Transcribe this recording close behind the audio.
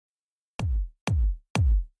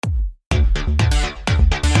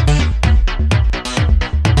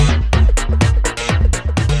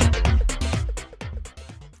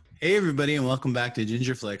Hey everybody, and welcome back to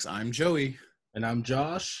Gingerflix. I'm Joey. And I'm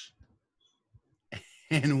Josh.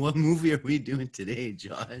 And what movie are we doing today,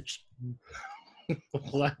 Josh?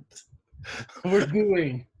 What? We're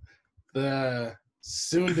doing the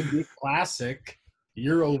soon-to-be classic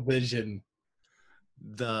EuroVision,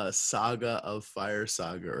 The Saga of Fire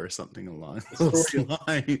Saga or something along the those story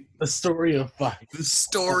lines. the story of Fire. The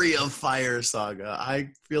story of Fire Saga. I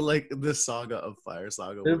feel like the Saga of Fire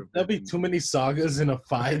Saga would have There'd be too many sagas in a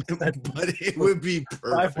five but it would be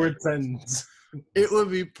perfect. 5-word sentence. It would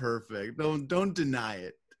be perfect. Don't deny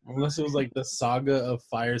it. Unless it was like the Saga of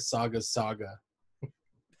Fire Saga Saga.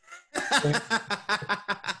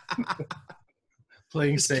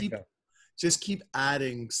 Playing Sega. Just keep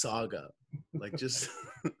adding Saga. Like just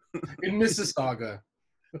In Mississauga.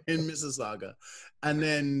 in Mississauga. And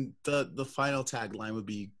then the final tagline would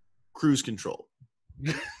be cruise control.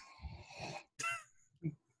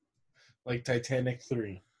 Like Titanic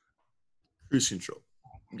 3. Cruise control.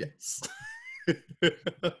 Yes.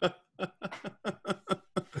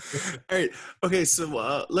 All right. Okay,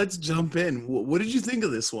 so let's jump in. What did you think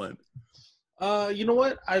of this one? You know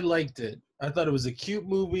what? I liked it. I thought it was a cute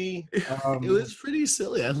movie. It was pretty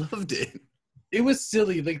silly. I loved it. It was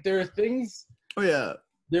silly. Like there are things Oh yeah.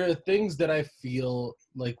 that I feel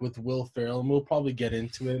like with Will Ferrell, and we'll probably get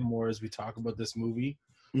into it more as we talk about this movie.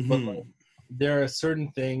 But Mhm. like, there are certain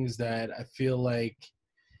things that I feel like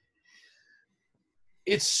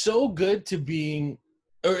it's so good to being,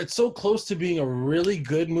 or it's so close to being a really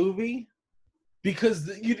good movie because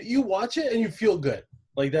you watch it and you feel good.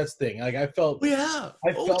 Like that's the thing. Like I felt. Oh, yeah.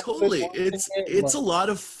 I Oh, felt totally. good watching It's it, a lot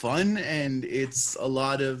of fun and it's a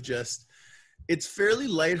lot of just it's fairly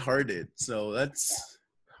lighthearted. So that's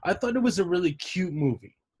I thought it was a really cute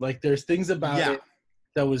movie. Like there's things about yeah. it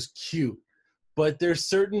that was cute, but there's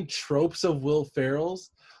certain tropes of Will Ferrell's,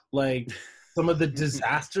 like some of the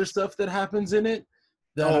disaster stuff that happens in it,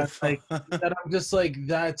 that Oh, I'm like, that I'm just like,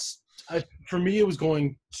 for me it was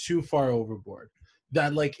going too far overboard.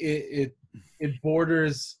 That like it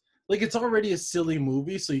borders, like it's already a silly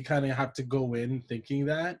movie, so you kind of have to go in thinking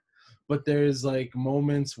that, but there's like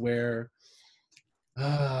moments where.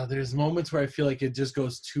 There's moments where I feel like it just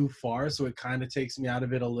goes too far, so it kind of takes me out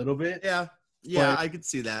of it a little bit. yeah. Yeah, I could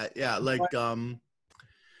see that. Yeah, like You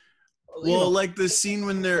know, like the scene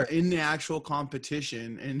when they're in the actual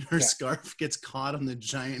competition and her Yeah. scarf gets caught on the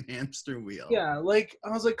giant hamster wheel. yeah, like I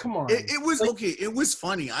was like, come on. It was Like, okay. It was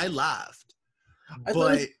funny. I laughed. I thought it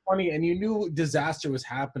But was funny, and you knew disaster was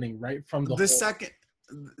happening right from the the whole. second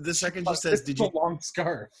she says, "Did a you long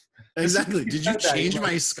scarf?" exactly? You Did you said that, change you're my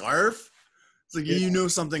like- scarf?" It's like Yeah. you know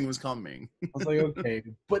something was coming. I was like, okay,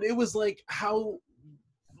 but it was like how,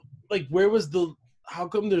 like where was the? How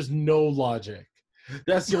come there's no logic?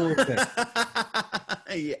 That's the only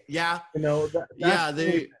thing. Yeah, You know, yeah. the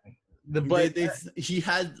only thing. But He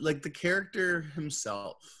had like the character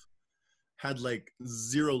himself had like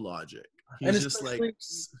zero logic. And He's just like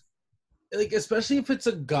especially if it's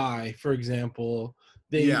a guy, for example,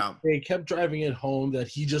 they kept driving it home that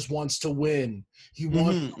he just wants to win. He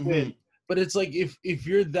wants to win. But it's like if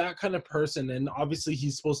you're that kind of person, and obviously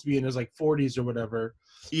he's supposed to be in his like 40s or whatever.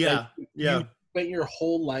 Yeah, like, yeah. You spent your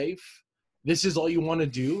whole life. This is all you want to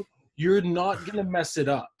do. You're not gonna mess it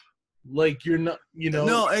up. Like you're not,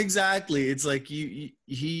 No, exactly. It's like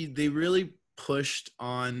they really pushed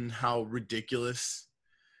on how ridiculous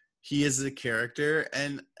he is as a character.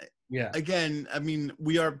 And Yeah. again, I mean,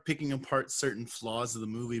 we are picking apart certain flaws of the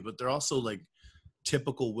movie, but they're also like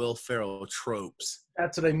typical Will Ferrell tropes.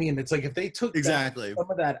 That's what I mean. It's like if they took Exactly some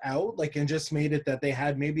of that out, like, and just made it that they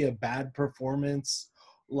had maybe a bad performance,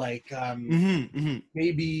 like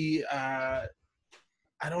maybe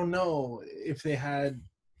I don't know if they had,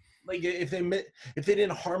 like, if they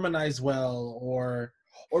didn't harmonize well, or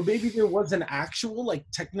maybe there was an actual like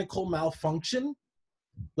technical malfunction,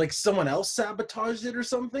 like someone else sabotaged it or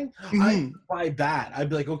something. I'd buy that. I'd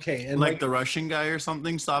be like, okay, and like the Russian guy or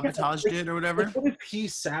something sabotaged it or whatever. Like, what if he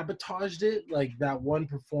sabotaged it, like that one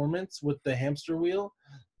performance with the hamster wheel?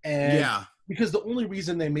 And because the only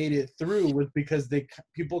reason they made it through was because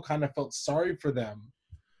people kind of felt sorry for them,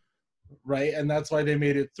 right? And that's why they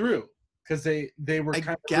made it through, because they were kind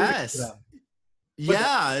of guess. rooting for them.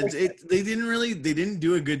 Yeah, they didn't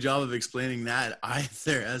do a good job of explaining that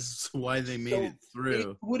either as to why they made it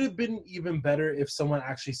through. It would have been even better if someone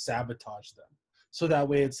actually sabotaged them, so that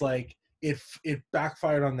way it's like if it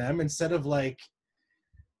backfired on them instead of like,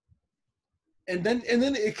 and then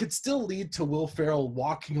it could still lead to Will Ferrell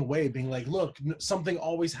walking away, being like, "Look, something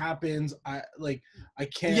always happens. I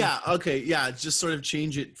can't." Yeah. Okay. Yeah. Just sort of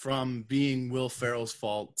change it from being Will Ferrell's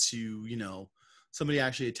fault to somebody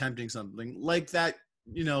actually attempting something like that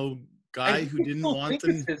guy who didn't want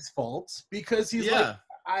them. It's his fault because he's Yeah.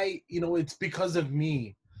 it's because of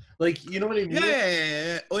me. Like, you know what I mean?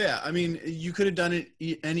 Yeah. Oh yeah. I mean, you could have done it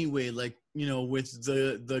anyway. Like, with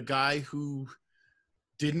the guy who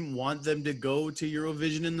didn't want them to go to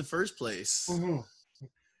Eurovision in the first place. Mm-hmm.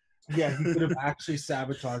 Yeah, he could have actually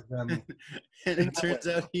sabotaged them. And it turns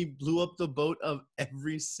out he blew up the boat of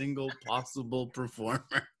every single possible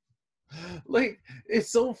performer. Like,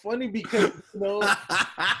 it's so funny because,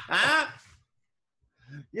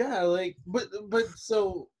 yeah, like, but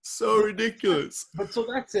so ridiculous. But so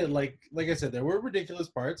that's it. Like I said, there were ridiculous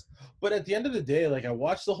parts, but at the end of the day, like, I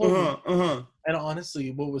watched the whole movie, and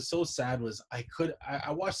honestly, what was so sad was I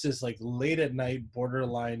watched this like late at night,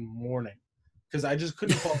 borderline morning, because I just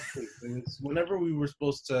couldn't fall asleep. It was whenever we were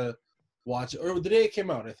supposed to watch it, or the day it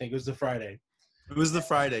came out. I think it was the Friday. It was the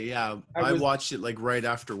Friday, yeah. I watched it like right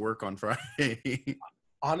after work on Friday.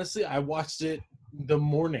 Honestly, I watched it the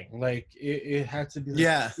morning. Like, it had to be 2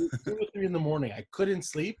 or 3 in the morning. I couldn't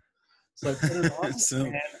sleep, so I put it on.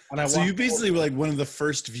 So you basically were like one of the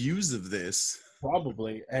first views of this.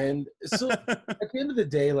 Probably. And so at the end of the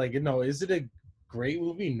day, like, is it a great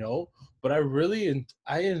movie? No, but I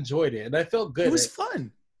enjoyed it, and I felt good. It was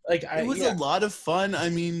fun. Like, it was a lot of fun. I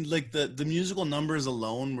mean, like the musical numbers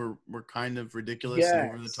alone were kind of ridiculous and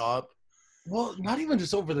over the top. Well, not even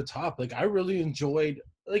just over the top. Like, I really enjoyed,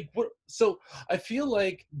 like, so I feel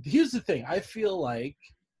like, here's the thing. I feel like,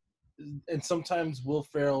 and sometimes Will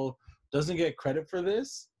Ferrell doesn't get credit for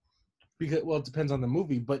this because, well, it depends on the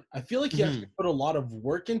movie, but I feel like he actually put a lot of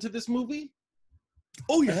work into this movie.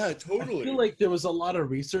 Oh yeah, totally. I feel like there was a lot of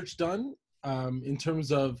research done in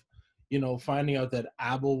terms of, finding out that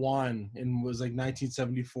ABBA won in was like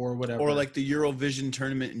 1974 or whatever. Or like the Eurovision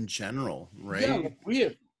tournament in general, right? Yeah,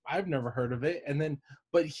 I've never heard of it. And then,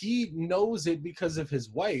 but he knows it because of his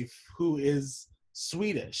wife, who is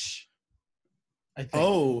Swedish, I think.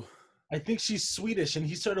 Oh. I think she's Swedish, and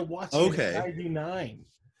he started watching it in 99.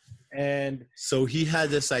 And so he had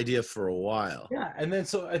this idea for a while. Yeah, and then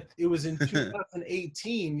so it was in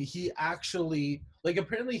 2018, he actually, like,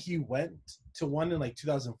 apparently he went to one in like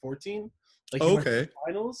 2014, like, he went to the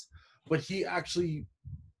finals, but he actually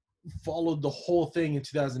followed the whole thing in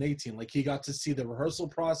 2018. Like, he got to see the rehearsal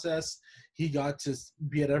process, he got to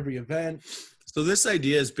be at every event. So this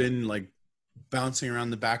idea has been like bouncing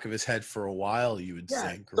around the back of his head for a while, you would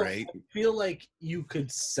think, right? I feel like you could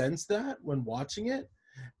sense that when watching it.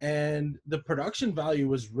 And the production value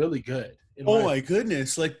was really good. Oh my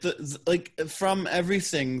goodness. Like from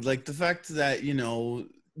everything, like the fact that,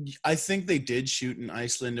 I think they did shoot in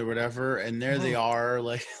Iceland or whatever, and there they are,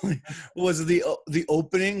 like was the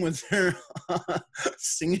opening when they're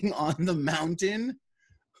singing on the mountain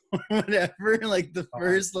or whatever, like the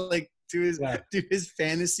first, like to his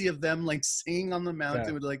fantasy of them like singing on the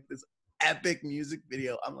mountain with like this epic music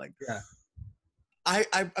video. I'm like,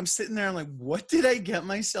 I'm sitting there, I'm like, what did I get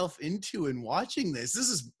myself into in watching this? This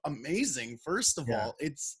is amazing. First of all,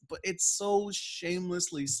 it's so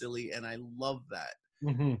shamelessly silly, and I love that.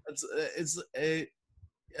 I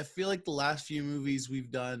feel like the last few movies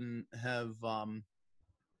we've done have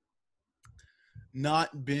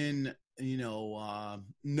not been,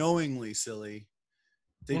 knowingly silly.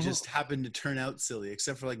 They just happen to turn out silly,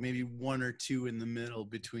 except for like maybe one or two in the middle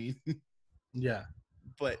between.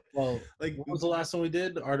 But like, what was the last one we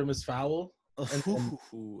did? Artemis Fowl.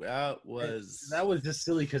 That was just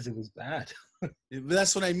silly because it was bad.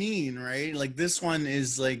 That's what I mean, right? Like, this one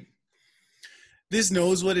is like, this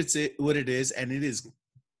knows what it is, and it is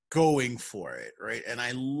going for it, right? And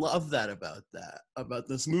I love that about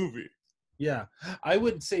this movie. Yeah, I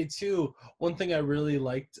would say too, one thing I really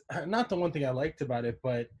liked, not the one thing I liked about it,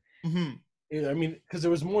 but I mean, because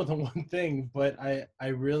there was more than one thing, but I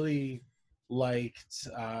really liked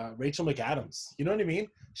Rachel McAdams. You know what I mean?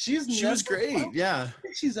 She was great. Yeah, I don't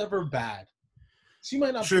think she's ever bad. She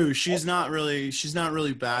might not. True. She's not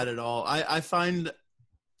really bad at all. I find.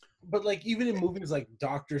 But like, even in movies like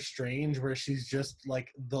Doctor Strange, where she's just like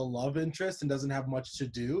the love interest and doesn't have much to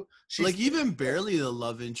do, she's like even barely the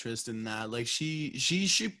love interest in that. Like she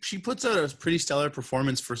puts out a pretty stellar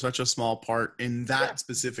performance for such a small part in that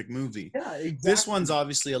specific movie. Yeah, exactly. This one's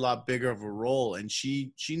obviously a lot bigger of a role, and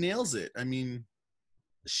she nails it. I mean,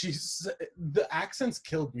 the accents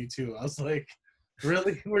killed me too. I was like,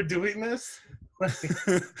 really, we're doing this?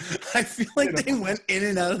 I feel like they went in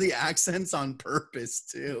and out of the accents on purpose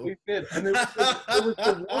too. We did, and there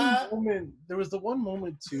was the one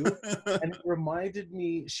moment too, and it reminded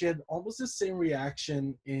me. She had almost the same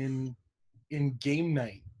reaction in Game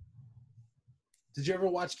Night. Did you ever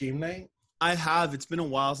watch Game Night? I have. It's been a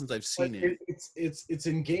while since I've But seen it. it's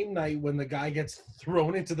in game night when the guy gets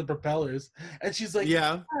thrown into the propellers, and she's like,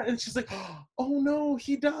 Yeah. "Ah," and she's like, "Oh no,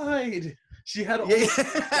 he died." She had almost the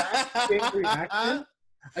exact same Yeah. reaction.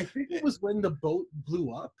 I think it was when the boat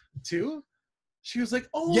blew up too. She was like,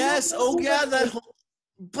 "Oh Yes. Oh yeah. That no!" whole.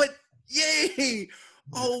 But yay!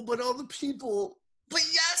 Oh, but all the people. But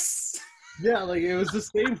yes. Yeah, like it was the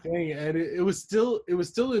same thing, and it was still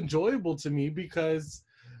enjoyable to me because,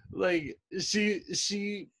 like she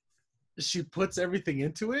puts everything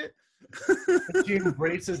into it. She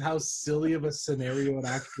embraces how silly of a scenario it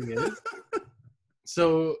actually is.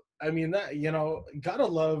 So I mean that gotta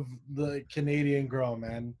love the Canadian girl,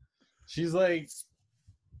 man. She's like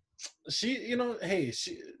hey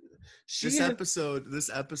she has, This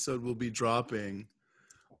episode will be dropping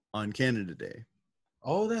on Canada Day.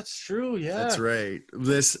 oh that's true, That's yeah. right.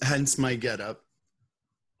 Hence my getup.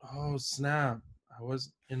 Oh snap! I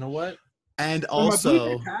was, you know what? And Where my blue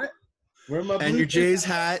also, Jays hat? Where my and blue your Jays Jays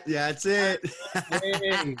hat. Yeah, that's it.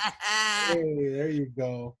 Hey, hey, there you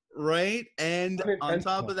go. Right? And on top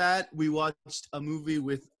Unintentional. of that, we watched a movie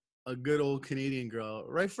with a good old Canadian girl,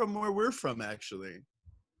 right from where we're from, actually.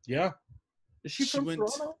 Yeah. Is she She from went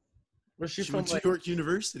Toronto? Or is she she from went to like York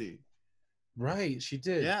University. right, she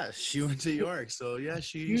did. Yeah, she went to York. So yeah,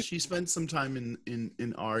 she You, spent some time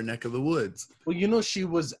in our neck of the woods. well, she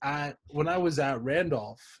was when I was at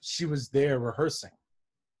Randolph, she was there rehearsing.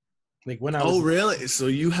 Like when I was Oh, really?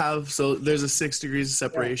 So there's a 6 degrees of yeah,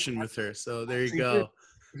 separation with her. So there you actually go.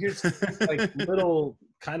 here's like little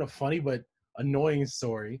kind of funny but annoying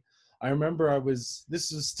story. I remember this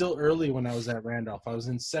was still early when I was at Randolph. I was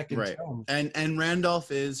in second Right. term. And Randolph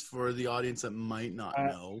is, for the audience that might not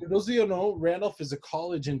know. For those of you who know, Randolph is a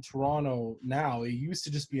college in Toronto now. It used to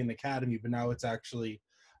just be an academy, but now it's actually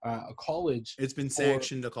a college. It's been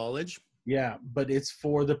sanctioned a college. Yeah, but it's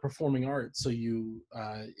for the performing arts. So you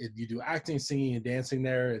do acting, singing, and dancing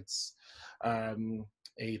there. It's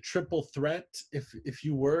a triple threat, if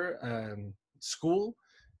you were school,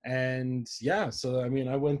 and yeah. So I mean,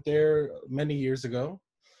 I went there many years ago,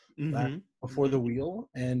 back before the wheel,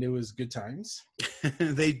 and it was good times.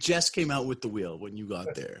 They just came out with the wheel when you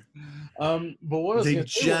got there. But what I was They gonna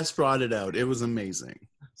say just brought it out. It was amazing.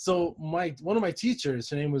 so one of my teachers,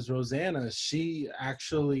 her name was Rosanna. She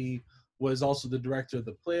actually was also the director of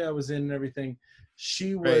the play I was in and everything.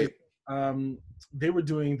 She was Right. they were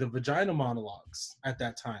doing the vagina monologues at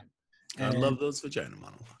that time. I And love those vagina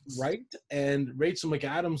monologues. right, and Rachel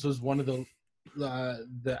McAdams was one of the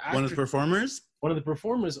actors, One of the performers? one of the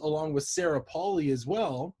performers, along with Sarah Pauly as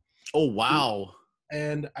well. Oh wow.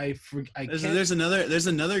 And There's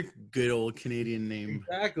another good old Canadian name.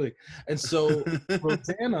 Exactly. And so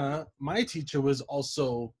Rosanna, my teacher, was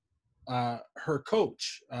also her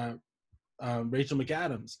coach, Rachel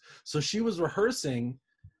McAdams. So she was rehearsing.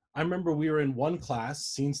 I remember we were in one class,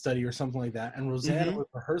 scene study or something like that, and Rosanna was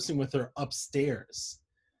rehearsing with her upstairs.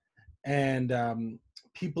 And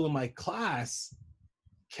people in my class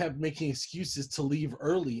kept making excuses to leave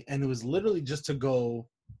early, and it was literally just to go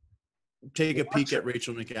take a peek at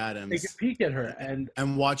Rachel McAdams. Take a peek at her and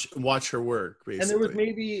watch her work, basically. And there was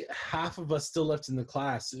maybe half of us still left in the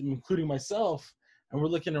class, including myself, and we're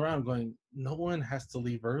looking around going, no one has to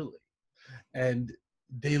leave early. And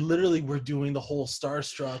they literally were doing the whole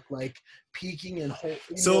starstruck, like peeking and whole.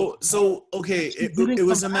 So okay, it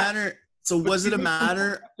was a matter. So was it a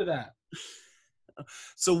matter after that?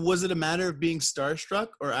 So was it a matter of being starstruck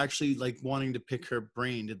or actually like wanting to pick her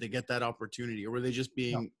brain? Did they get that opportunity, or were they just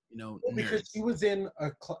being, because she was in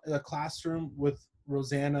a classroom with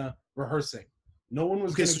Rosanna rehearsing. No one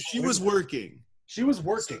was. Okay, so she was working. She was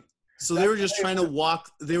working. So they were just trying to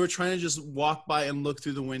walk. They were trying to just walk by and look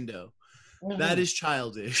through the window. Mm-hmm. That is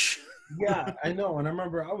childish. Yeah, I know. And I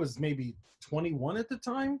remember I was maybe 21 at the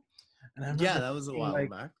time. And I remember that was a while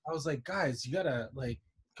back. I was like, guys, you gotta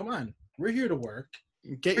come on. We're here to work.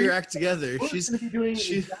 Get your act together. She's going to be doing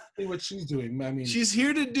exactly what she's doing. I mean, she's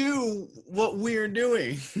here to do what we're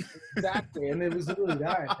doing. Exactly, and it was literally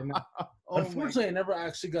that. And unfortunately, I never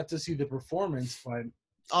actually got to see the performance, but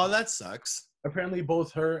that sucks. Apparently,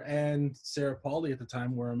 both her and Sarah Pauly at the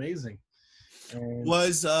time were amazing. And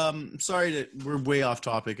sorry we're way off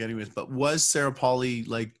topic, anyways. But was Sarah Pauly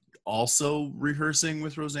like also rehearsing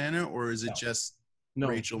with Rosanna, or is it just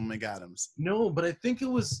Rachel McAdams? No, but I think it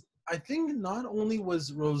was. I think not only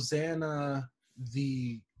was Rosanna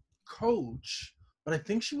the coach, but I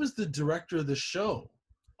think she was the director of the show.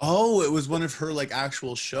 Oh, it was one of her like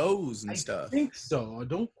actual shows and stuff. I think so.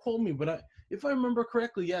 Don't quote me, but if I remember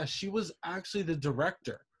correctly, yeah, she was actually the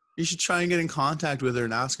director. You should try and get in contact with her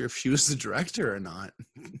and ask her if she was the director or not.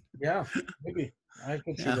 Yeah, maybe. I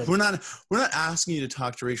can see Yeah, that. we're not asking you to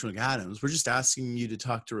talk to Rachel McAdams. We're just asking you to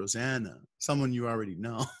talk to Rosanna, someone you already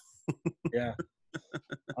know. Yeah.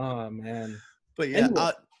 Oh man. But yeah,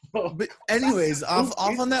 Anyway, but anyways, off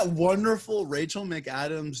on that wonderful Rachel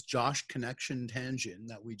McAdams Josh connection tangent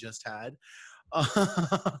that we just had,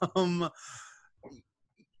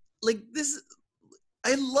 like this,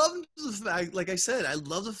 I love the fact, like I said, I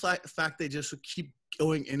love the fact they just keep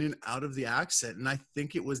going in and out of the accent, and I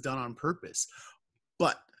think it was done on purpose.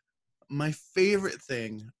 But my favorite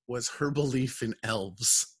thing was her belief in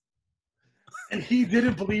elves. and he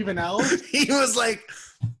didn't believe in elves. He was like,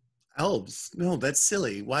 elves? No, that's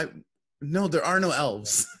silly. Why? No, there are no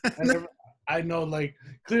elves. I know, like,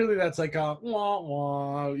 clearly that's like a wah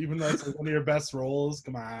wah, even though it's like one of your best roles.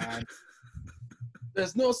 Come on.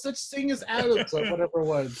 There's no such thing as elves or whatever it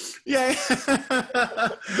was. Yeah.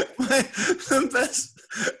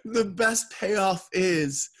 the best payoff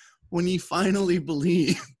is when he finally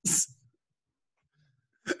believes.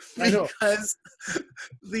 Because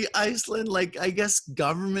the Iceland, like, I guess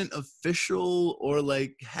government official or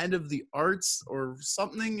like head of the arts or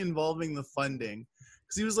something involving the funding,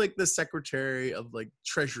 because he was like the secretary of like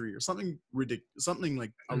treasury or something ridiculous, something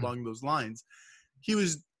like along those lines. He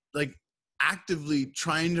was like actively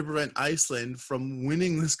trying to prevent Iceland from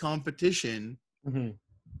winning this competition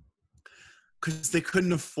because they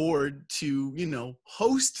couldn't afford to, you know,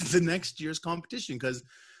 host the next year's competition. Because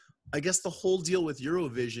I guess the whole deal with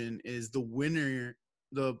EuroVision is the winner,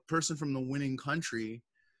 the person from the winning country,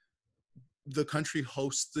 the country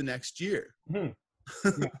hosts the next year. Yeah.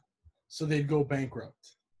 So they'd go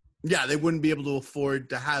bankrupt. Yeah, they wouldn't be able to afford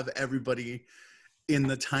to have everybody in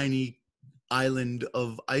the tiny island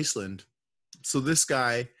of Iceland. So this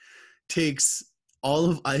guy takes all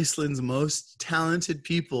of Iceland's most talented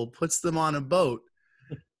people, puts them on a boat,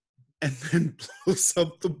 and then blows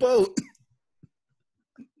up the boat.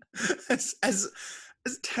 As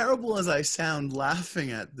terrible as I sound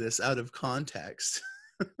laughing at this out of context,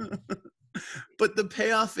 but the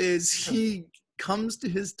payoff is he comes to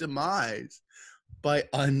his demise by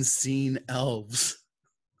unseen elves.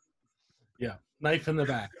 Yeah, knife in the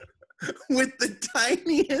back. With the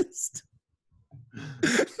tiniest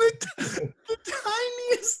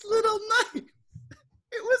little knife.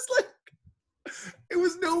 It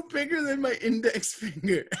was no bigger than my index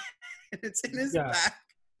finger. And it's in his back.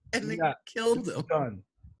 And they killed him. Done.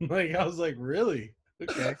 Like, I was like, really?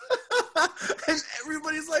 Okay. And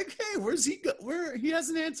everybody's like, hey, where's he go? Where he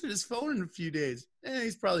hasn't answered his phone in a few days.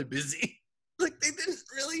 He's probably busy. Like, they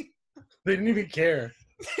didn't even care.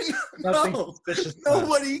 No,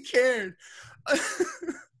 nobody cared.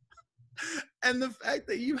 And the fact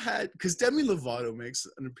that you had, because Demi Lovato makes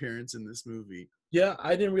an appearance in this movie. Yeah,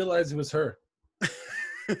 I didn't realize it was her.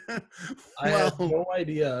 I had no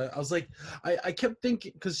idea. I was like, I kept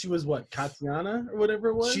thinking, because she was what, Katiana or whatever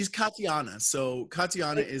it was? She's Katiana. So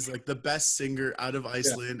Katiana is like the best singer out of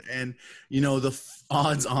Iceland, and, you know, the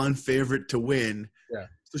odds-on favorite to win. Yeah.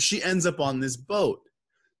 So she ends up on this boat.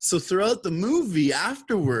 So throughout the movie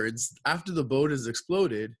afterwards, after the boat has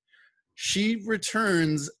exploded, she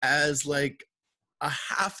returns as like a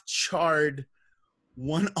half-charred,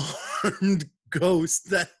 one-armed ghost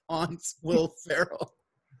that haunts Will Ferrell.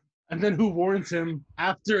 And then who warns him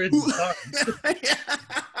after it's done?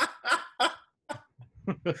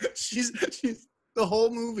 she's the whole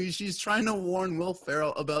movie, she's trying to warn Will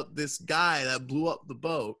Ferrell about this guy that blew up the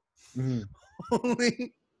boat.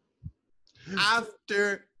 Only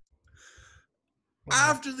after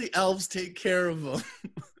the elves take care of him.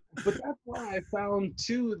 But that's why I found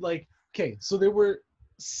too, like, okay, so there were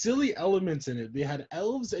silly elements in it. They had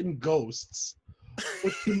elves and ghosts.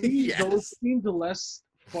 But to me, those seemed less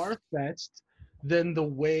far-fetched than the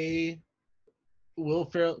way Will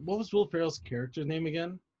Ferrell, what was Will Ferrell's character's name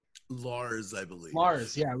again? Lars, I believe.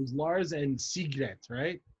 Lars, yeah, it was Lars and Sigrid,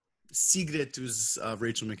 right? Sigrid was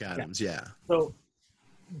Rachel McAdams, yeah. So,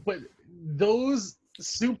 but those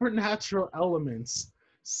supernatural elements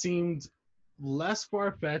seemed less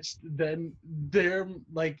far-fetched than their,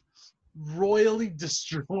 like, royally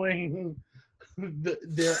destroying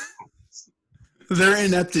their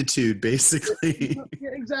ineptitude, basically.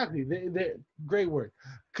 Yeah, exactly. They great word,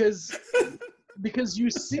 because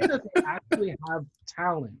you see that they actually have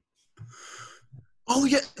talent. Oh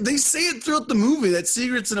yeah, they say it throughout the movie that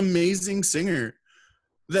Sigrid's an amazing singer.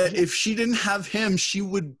 That if she didn't have him, she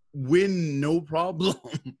would win no problem.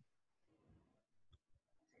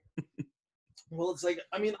 Well, it's like,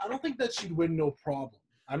 I mean, I don't think that she'd win no problem.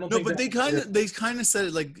 I don't. No, think but they kind of said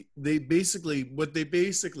it like what they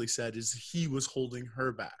basically said is he was holding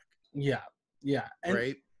her back. Yeah, and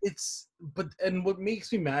right. It's and what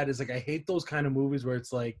makes me mad is like I hate those kind of movies where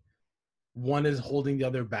it's like one is holding the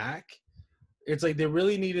other back. It's like they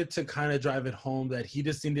really needed to kind of drive it home that he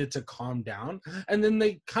just needed to calm down. And then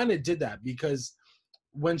they kind of did that, because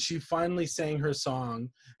when she finally sang her song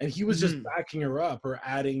and he was just backing her up or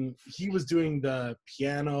he was doing the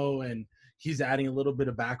piano and he's adding a little bit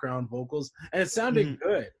of background vocals and it sounded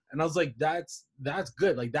good. And I was like, that's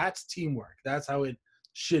good. Like, that's teamwork. That's how it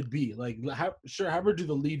should be. Like, have her do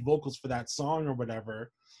the lead vocals for that song or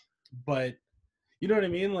whatever. But you know what I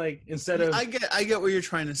mean? Like, instead of I get what you're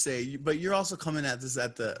trying to say, but you're also coming at this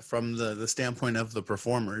from the standpoint of the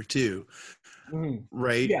performer too,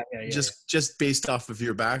 right? Yeah. Just based off of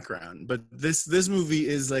your background. But this movie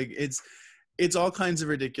is like it's all kinds of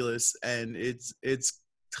ridiculous and it's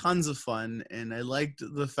tons of fun. And I liked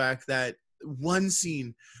the fact that one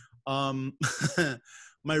scene,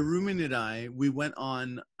 my roommate and I, we went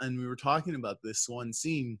on and we were talking about this one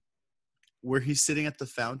scene where he's sitting at the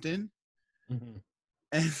fountain.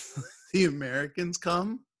 And the Americans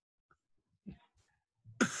come.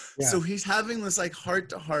 Yeah. So he's having this like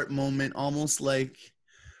heart-to-heart moment, almost like,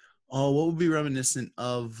 what would be reminiscent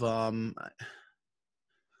of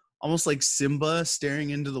almost like Simba staring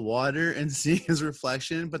into the water and seeing his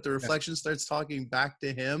reflection, but the reflection starts talking back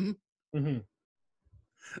to him.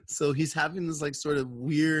 So he's having this like sort of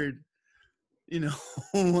weird,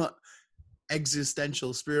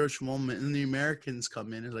 existential, spiritual moment, and the Americans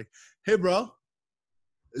come in and like, hey, bro,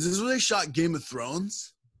 is this where they shot Game of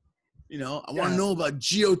Thrones? I want to know about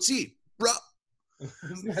GOT, bro.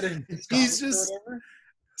 Wasn't that in Scotland or whatever?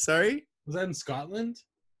 Sorry? Was that in Scotland?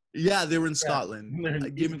 Yeah, they were in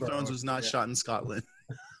Scotland. Game of Thrones was not shot in Scotland.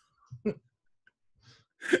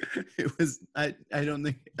 It was, I don't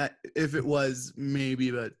think, if it was, maybe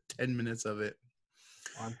about 10 minutes of it.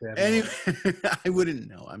 Anyway, I wouldn't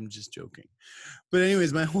know. I'm just joking. But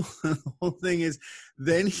anyways, my whole thing is,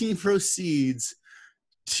 then he proceeds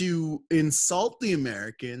to insult the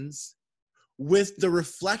Americans with the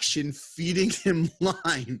reflection feeding him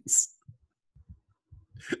lines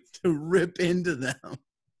to rip into them.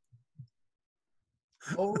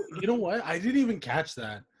 Oh, you know what? I didn't even catch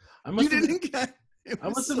that. I must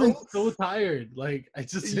have been so tired. Like, I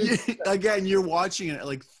just again, you're watching it at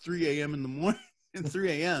like 3 a.m. in the morning, and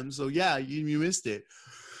 3 a.m. So yeah, you missed it.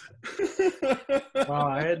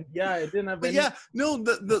 I didn't have. But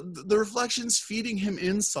the reflection's feeding him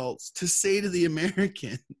insults to say to the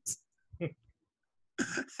Americans,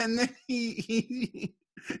 and then he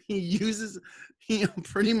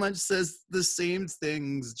pretty much says the same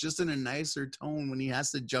things just in a nicer tone when he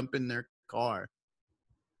has to jump in their car,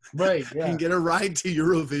 right? Yeah, and get a ride to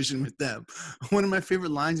Eurovision with them. One of my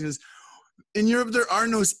favorite lines is, "In Europe, there are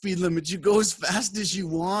no speed limits. You go as fast as you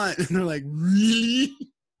want." And they're like, "Really?"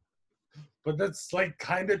 But that's like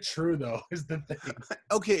kind of true, though, is the thing.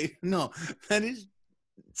 Okay, no, that is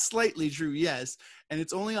slightly true, yes. And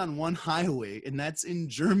it's only on one highway, and that's in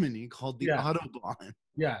Germany, called the Autobahn.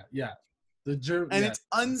 Yeah. And it's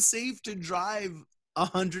unsafe to drive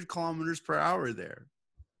 100 kilometers per hour there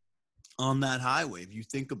on that highway, if you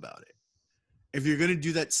think about it. If you're going to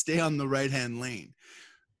do that, stay on the right-hand lane.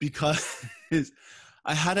 Because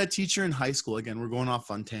I had a teacher in high school, again, we're going off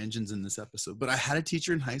on tangents in this episode, but I had a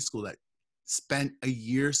teacher in high school that spent a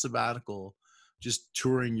year sabbatical just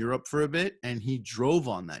touring Europe for a bit, and he drove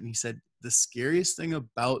on that. And he said, the scariest thing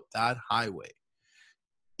about that highway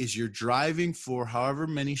is you're driving for however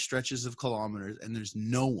many stretches of kilometers and there's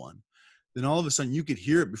no one. Then all of a sudden you could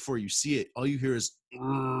hear it before you see it. All you hear is,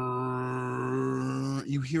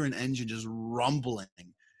 you hear an engine just rumbling.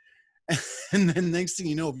 And then next thing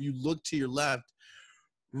you know, if you look to your left,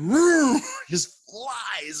 just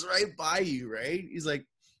flies right by you, right? He's like,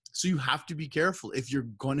 so you have to be careful if you're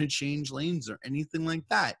going to change lanes or anything like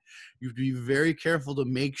that. You have to be very careful to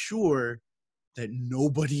make sure that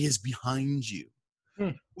nobody is behind you.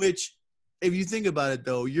 Which, if you think about it,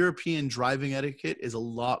 though, European driving etiquette is a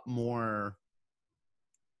lot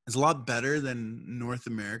better than North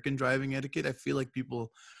American driving etiquette. I feel like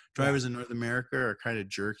drivers in North America are kind of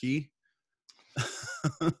jerky.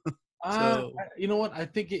 You know what? I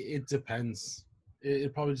think it depends.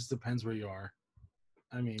 It probably just depends where you are.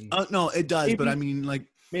 I mean, no, it does. Maybe, but I mean, like,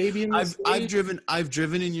 maybe I've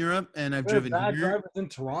driven in Europe, and I've driven bad here. drivers in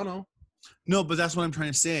Toronto. No, but that's what I'm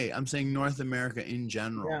trying to say. I'm saying North America in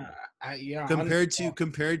general. Compared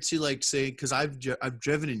to like, say, because I've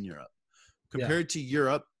driven in Europe. Compared to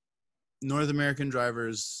Europe, North American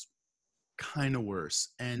drivers kind of worse,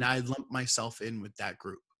 and I lump myself in with that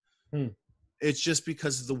group. It's just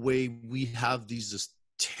because of the way we have these just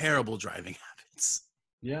terrible driving habits.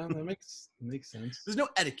 Yeah, that makes sense. There's no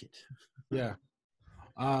etiquette. Yeah.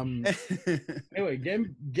 Um, anyway,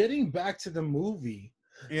 getting back to the movie,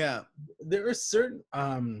 Yeah. there are certain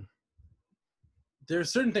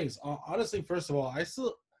things. Honestly, first of all, I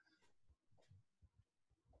still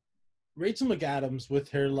Rachel McAdams with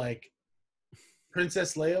her like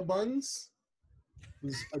Princess Leia buns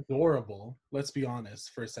was adorable. Let's be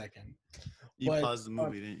honest for a second. You But paused the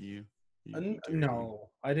movie, didn't you? You dirty. no,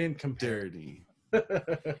 I didn't compare. Dirty.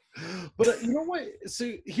 But you know what?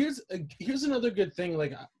 So here's another good thing.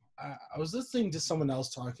 Like I was listening to someone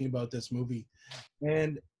else talking about this movie,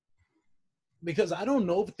 and because I don't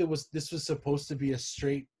know if this was supposed to be a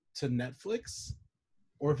straight to Netflix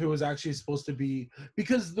or if it was actually supposed to be,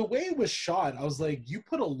 because the way it was shot, I was like, you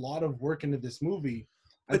put a lot of work into this movie.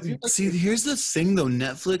 But see, here's the thing though,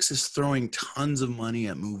 Netflix is throwing tons of money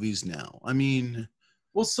at movies now. I mean,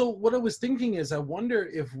 well, so what I was thinking is I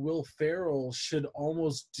wonder if Will Ferrell should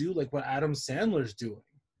almost do like what Adam Sandler's doing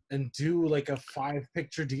and do like a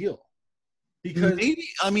 5-picture deal. Because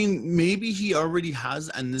maybe he already has,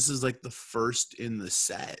 and this is like the first in the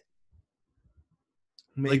set.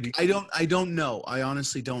 Maybe. Like I don't know. I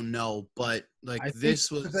honestly don't know, but like I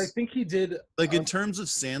think he did like in terms of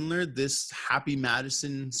Sandler, this Happy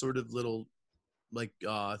Madison sort of little like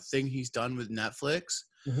thing he's done with Netflix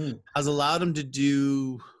has allowed him to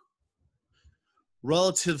do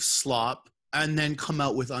relative slop and then come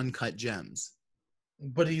out with uncut gems.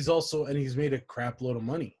 But he's made a crap load of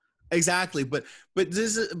money. Exactly, but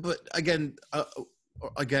again,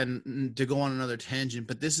 to go on another tangent,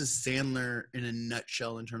 but this is Sandler in a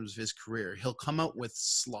nutshell in terms of his career. He'll come out with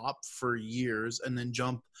slop for years and then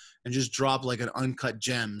jump and just drop like an Uncut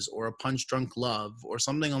Gems or a Punch Drunk Love or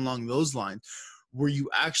something along those lines, where you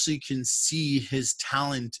actually can see his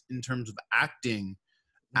talent in terms of acting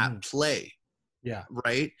at play. Yeah.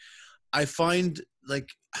 Right? I find like,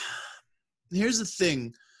 here's the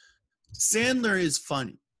thing. Sandler is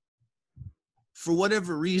funny. For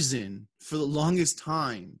whatever reason, for the longest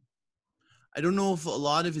time, I don't know if a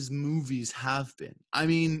lot of his movies have been. I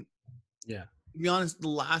mean, yeah. To be honest, the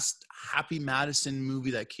last Happy Madison movie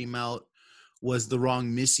that came out was The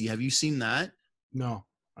Wrong Missy. Have you seen that? No,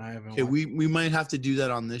 I haven't. Okay, we might have to do that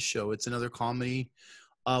on this show. It's another comedy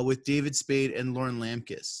with David Spade and Lauren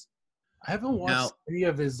Lampkus. I haven't watched any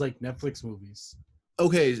of his like Netflix movies.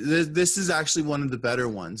 Okay, this is actually one of the better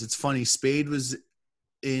ones. It's funny. Spade was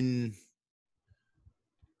in...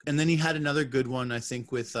 And then he had another good one, I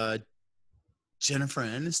think, with Jennifer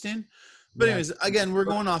Aniston. But anyways, again, we're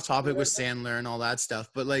going off topic with Sandler and all that stuff.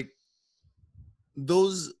 But like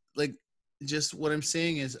those, like, just what I'm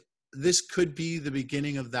saying is this could be the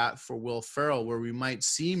beginning of that for Will Ferrell, where we might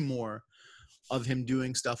see more of him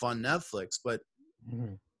doing stuff on Netflix. But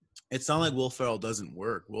it's not like Will Ferrell doesn't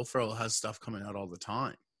work. Will Ferrell has stuff coming out all the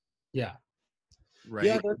time. Yeah. Right.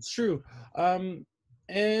 Yeah, that's true. And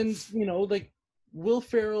you know, like, Will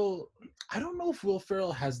Ferrell, I don't know if Will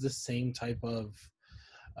Ferrell has the same type of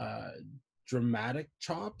dramatic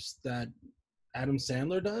chops that Adam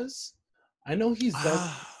Sandler does. I know he's done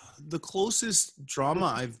the closest drama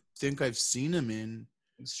I think I've seen him in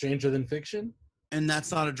Stranger Than Fiction, and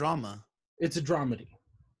that's not a drama. It's a dramedy.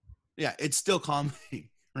 Yeah, it's still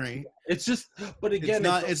comedy, right? It's just, but again,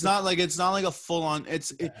 it's not like a full on.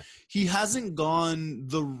 He hasn't gone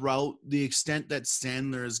the extent that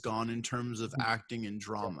Sandler has gone in terms of acting and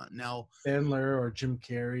drama. Now, Sandler or Jim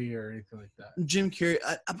Carrey or anything like that. Jim Carrey,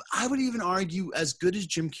 I would even argue, as good as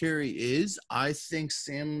Jim Carrey is, I think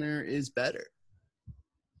Sandler is better.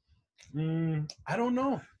 I don't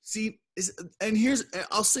know. See,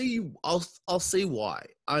 I'll say why.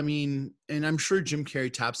 I mean, and I'm sure Jim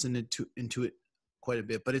Carrey taps into it quite a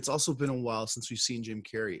bit, but it's also been a while since we've seen Jim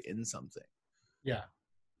Carrey in something. Yeah.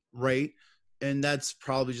 Right? And that's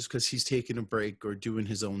probably just because he's taking a break or doing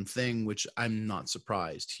his own thing, which I'm not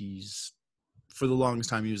surprised. For the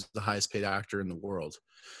longest time, he was the highest paid actor in the world.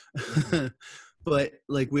 But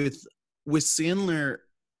like with Sandler,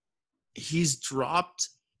 he's dropped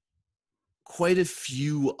quite a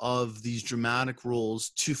few of these dramatic roles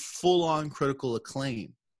to full-on critical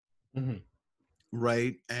acclaim.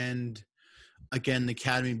 Right? And again, the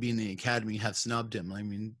Academy being the Academy have snubbed him. I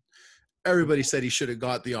mean, everybody said he should have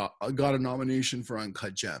got a nomination for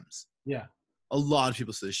Uncut Gems. Yeah. A lot of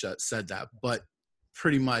people said that, but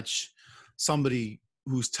pretty much somebody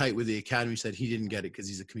who's tight with the Academy said he didn't get it because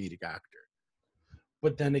he's a comedic actor.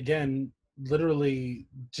 But then again, literally,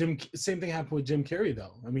 same thing happened with Jim Carrey,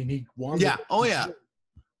 though. I mean, he won.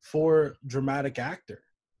 For dramatic actor.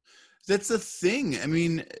 That's the thing. I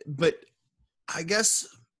mean, but I guess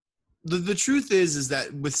the truth is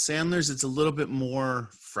that with Sandler's, it's a little bit more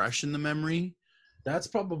fresh in the memory. That's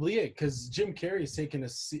probably it, because Jim Carrey's taken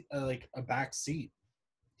a back seat.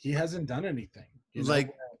 he hasn't done anything. You know?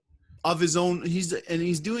 Like of his own,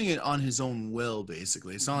 he's doing it on his own will,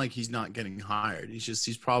 basically. It's not like he's not getting hired.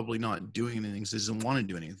 He's probably not doing anything because he doesn't want to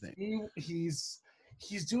do anything. He's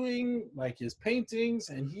doing like his paintings,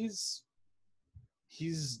 and he's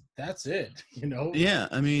that's it. You know? Yeah,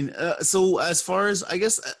 I mean, so as far as I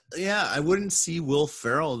guess, yeah, I wouldn't see Will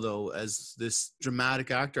Ferrell though as this dramatic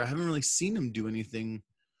actor. I haven't really seen him do anything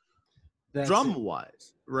drama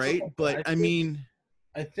wise, right? So, but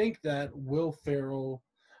I think that Will Ferrell,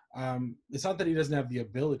 it's not that he doesn't have the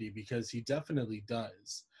ability, because he definitely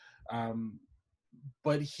does.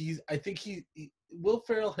 But I think Will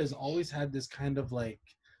Ferrell has always had this kind of like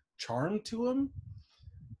charm to him.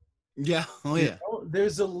 Yeah. Oh yeah.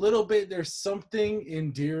 There's something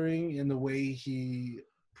endearing in the way he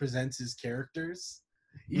presents his characters.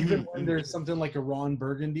 Even when there's something like a Ron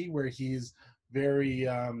Burgundy where he's very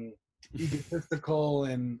egotistical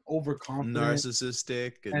and overconfident,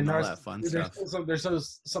 narcissistic, and all that fun stuff.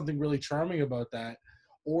 There's something really charming about that.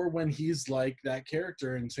 Or when he's like that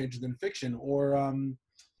character in Stranger Than Fiction, or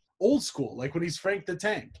Old School, like when he's Frank the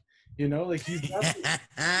Tank. You know, like he's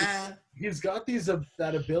got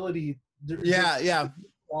that ability,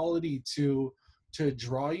 quality to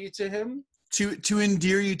draw you to him, to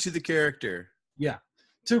endear you to the character. Yeah,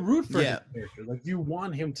 to root for his character. Like you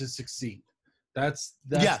want him to succeed. That's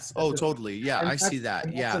yes. Oh, totally. Yeah, I see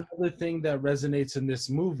that. Yeah, another thing that resonates in this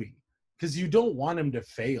movie, because you don't want him to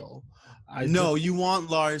fail. You want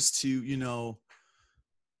Lars to,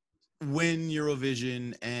 win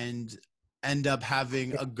Eurovision and end up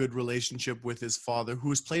having a good relationship with his father, who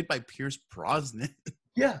was played by Pierce Brosnan.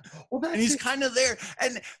 Yeah, well, and he's kind of there.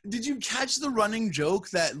 And did you catch the running joke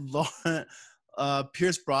that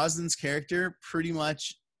Pierce Brosnan's character pretty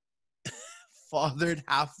much fathered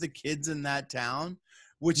half the kids in that town,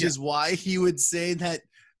 which is why he would say that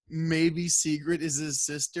maybe Sigrid is his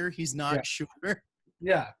sister. He's not sure.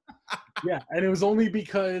 Yeah, and it was only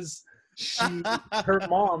because her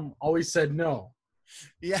mom always said no.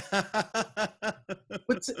 Yeah.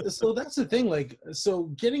 But so that's the thing, like, so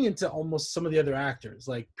getting into almost some of the other actors,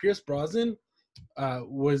 like Pierce Brosnan I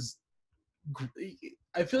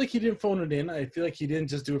feel like he didn't phone it in. I feel like he didn't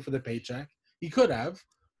just do it for the paycheck. He could have,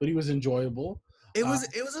 but he was enjoyable. It was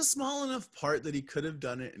a small enough part that he could have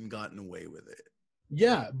done it and gotten away with it.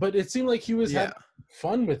 Yeah, but it seemed like he was having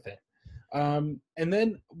fun with it. And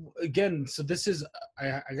then again, so this is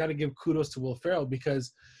I got to give kudos to Will Ferrell,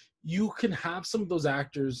 because you can have some of those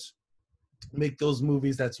actors make those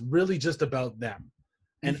movies that's really just about them,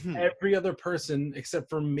 and every other person except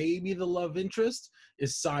for maybe the love interest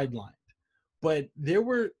is sidelined. But there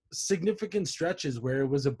were significant stretches where it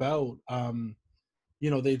was about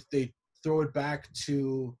they throw it back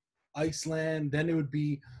to Iceland, then it would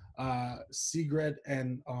be Sigrid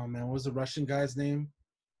and what was the Russian guy's name?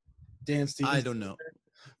 Dan Stevens. I don't know.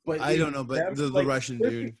 But the Russian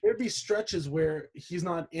dude. There'd be stretches where he's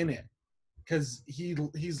not in it because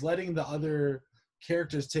he's letting the other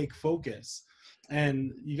characters take focus,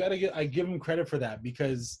 and I give him credit for that,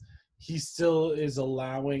 because he still is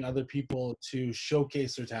allowing other people to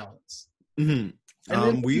showcase their talents. Mm-hmm. And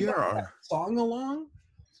then we are song along.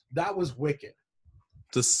 That was wicked.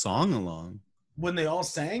 The song along when they all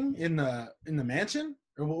sang in the mansion.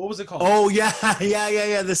 Or what was it called? Oh yeah.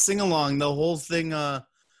 The sing along, the whole thing.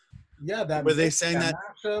 That where they sang that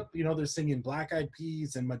mashup. They're singing Black Eyed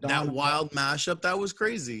Peas and Madonna. That wild mashup. That was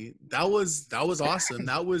crazy. That was awesome.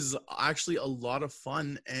 That was actually a lot of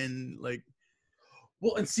fun, and like.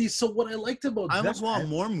 Well, and see, so what I liked about I almost want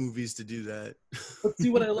more movies to do that. But see,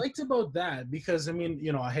 what I liked about that, because I mean,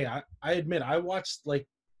 hey, I admit I watched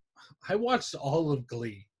all of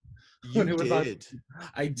Glee. You did.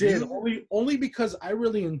 I did. Only because I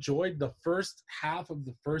really enjoyed the first half of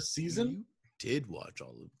the first season. You did watch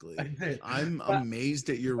all of Glee. I did. I'm amazed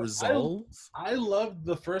at your resolve. I loved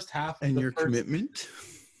the first half and your commitment.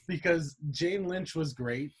 Because Jane Lynch was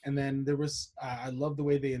great, and then there was I loved the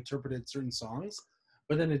way they interpreted certain songs,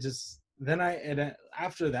 but then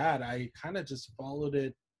after that I kind of just followed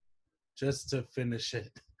it just to finish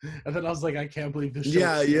it. And then I was like, I can't believe this show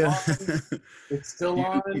on. It's still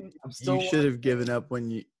on. I'm still. You should have given up when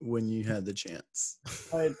you had the chance.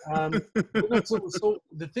 But so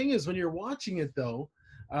the thing is, when you're watching it though,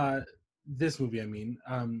 this movie, I mean,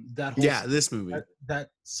 this movie, that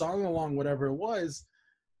song along, whatever it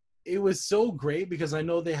was so great, because I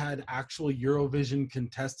know they had actual Eurovision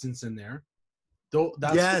contestants in there. Though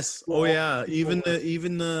yes, even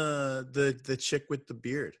the chick with the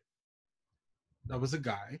beard. That was a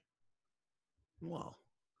guy. Wow.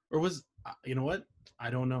 Or was, you know what? I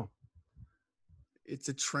don't know. It's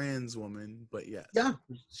a trans woman, but yes. Yeah,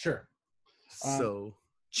 sure. So.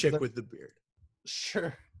 chick with the beard.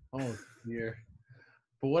 Sure. Oh dear.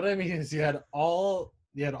 But what I mean is you had all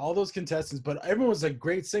those contestants, but everyone was a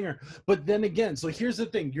great singer. But then again, so here's the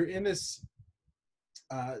thing: you're in this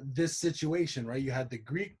this situation, right? You had the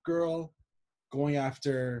Greek girl going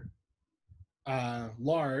after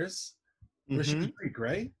Lars. Where she was Greek,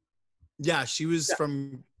 right? Yeah, she was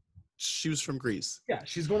from Greece. Yeah,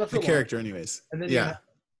 she's going after the Lars. character, anyways. And then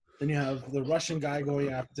you have the Russian guy going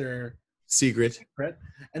after Secret.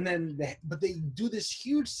 And then they do this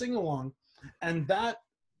huge sing along, and that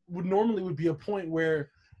would normally be a point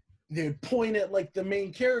where they would point at like the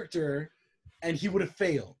main character, and he would have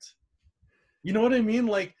failed. You know what I mean?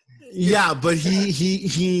 Like, yeah, but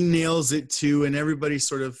he nails it too, and everybody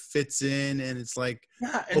sort of fits in, and it's like,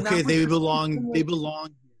 okay, they belong.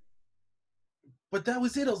 But that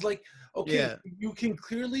was it. I was like, okay, you can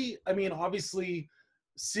clearly. I mean, obviously,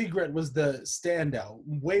 Sigrid was the standout,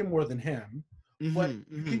 way more than him. But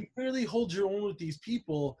you can clearly hold your own with these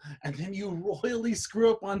people, and then you royally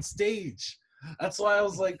screw up on stage. That's why I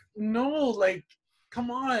was like, no, like, come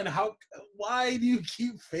on, why do you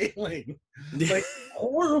keep failing? Like,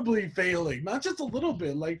 horribly failing, not just a little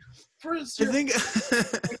bit. Like, first, I think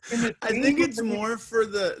it's more for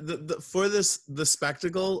the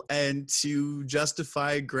spectacle and to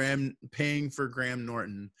justify paying for Graham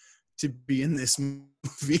Norton to be in this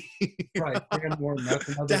movie. Right, Graham Norton.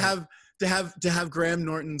 to have Graham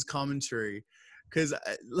Norton's commentary, because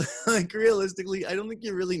like realistically, I don't think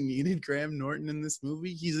you really needed Graham Norton in this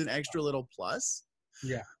movie. He's an extra little plus.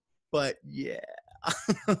 Yeah. But yeah.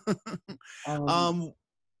 Do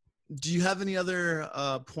you have any other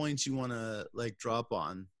points you want to like drop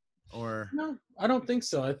on, or? No, I don't think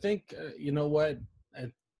so. I think you know what.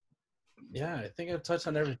 I think I've touched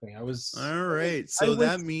on everything. I was all right. So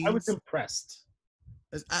that means I was impressed.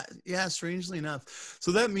 Yeah, strangely enough.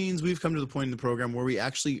 So that means we've come to the point in the program where we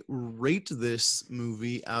actually rate this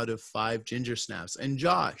movie out of 5 ginger snaps. And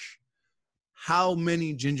Josh, how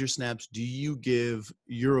many ginger snaps do you give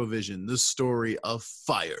EuroVision, the story of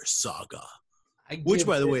Fire Saga? Which,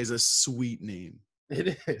 by the way, is a sweet name.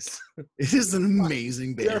 It is. It is an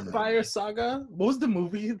amazing band. Fire Saga. What was the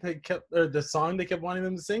movie the song they kept wanting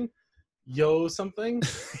them to sing? Yo something?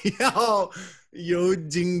 Yo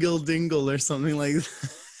dingle dingle or something like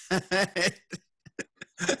that.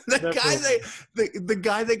 The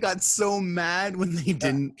guy that got so mad when they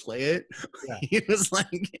didn't play it, he was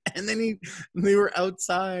like, and then they were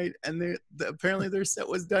outside, and apparently their set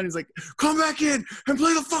was done. He's like, come back in and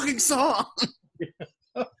play the fucking song.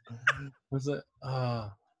 Was it?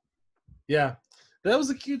 Yeah. That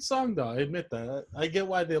was a cute song, though. I admit that. I get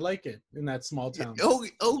why they like it in that small town. Oh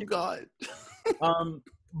God.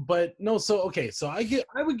 But no. So okay. So I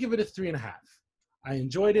would give it a 3.5. I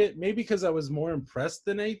enjoyed it. Maybe because I was more impressed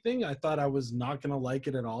than anything. I thought I was not gonna like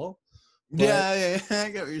it at all. But, yeah, I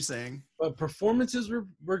get what you're saying. But performances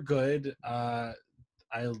were good. I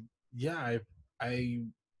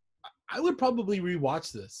would probably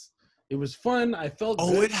rewatch this. It was fun. I felt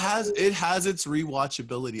good. It has its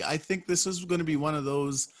rewatchability. I think this is going to be one of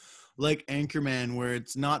those like Anchorman where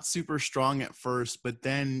it's not super strong at first, but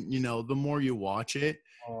then, the more you watch it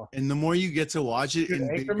and the more you get to watch it. Dude,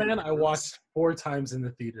 Anchorman, I watched 4 times in the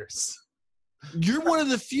theaters. You're one of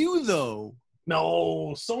the few though.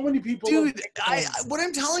 No, so many people. Dude, what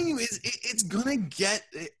I'm telling you is it's going to get,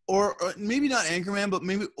 or maybe not Anchorman, but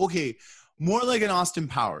maybe, more like an Austin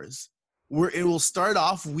Powers, where it will start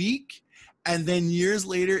off weak and then years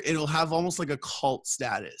later it'll have almost like a cult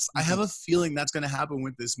status. I have a feeling that's going to happen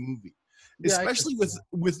with this movie, especially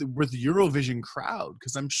with EuroVision crowd,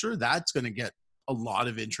 because I'm sure that's going to get a lot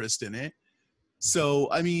of interest in it. So,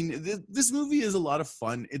 I mean, this movie is a lot of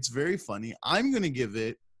fun. It's very funny. I'm going to give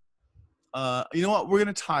it, you know what? We're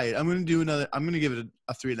going to tie it. I'm going to give it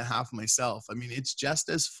a 3.5 myself. I mean, it's just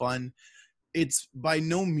as fun. It's by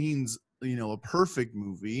no means, a perfect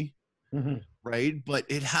movie. Mm-hmm. Right, but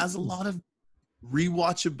it has a lot of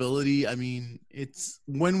rewatchability. I mean, it's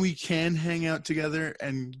when we can hang out together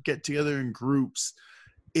and get together in groups.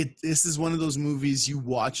 This is one of those movies you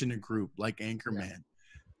watch in a group, like Anchorman.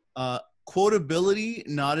 Quotability,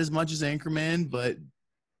 not as much as Anchorman, but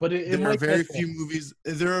there are very few movies.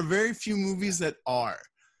 There are very few movies that are.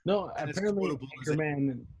 No, apparently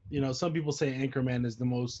Anchorman. Some people say Anchorman is the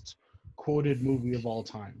most quoted movie of all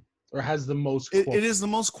time. Or has the most. It is the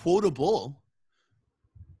most quotable.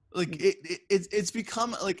 Like it's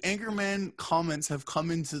become like Anchorman comments have come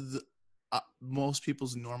into the most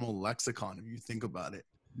people's normal lexicon. If you think about it.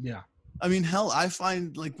 Yeah. I mean, hell, I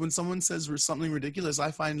find like when someone says something ridiculous, I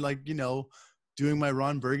find like doing my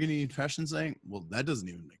Ron Burgundy impression saying, "Well, that doesn't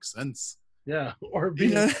even make sense." Yeah, or You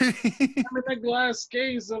being know what I mean? I'm in a glass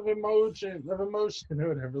case of emotion, or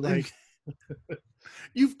whatever. Like,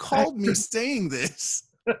 You've called me saying this.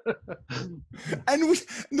 And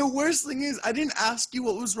the worst thing is, I didn't ask you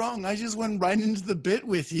what was wrong. I just went right into the bit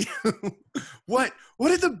with you. What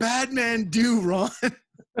did the bad man do, Ron?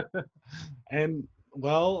 and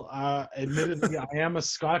well, admittedly, I am a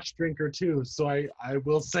Scotch drinker too, so I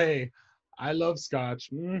will say, I love Scotch.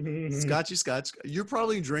 Scotchy Scotch. You're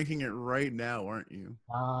probably drinking it right now, aren't you?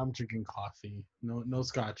 I'm drinking coffee. No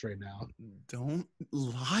Scotch right now. Don't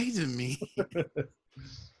lie to me.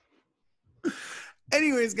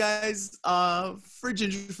 Anyways, guys, for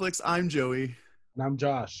Ginger Flicks, I'm Joey. And I'm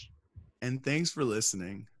Josh. And thanks for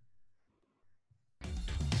listening.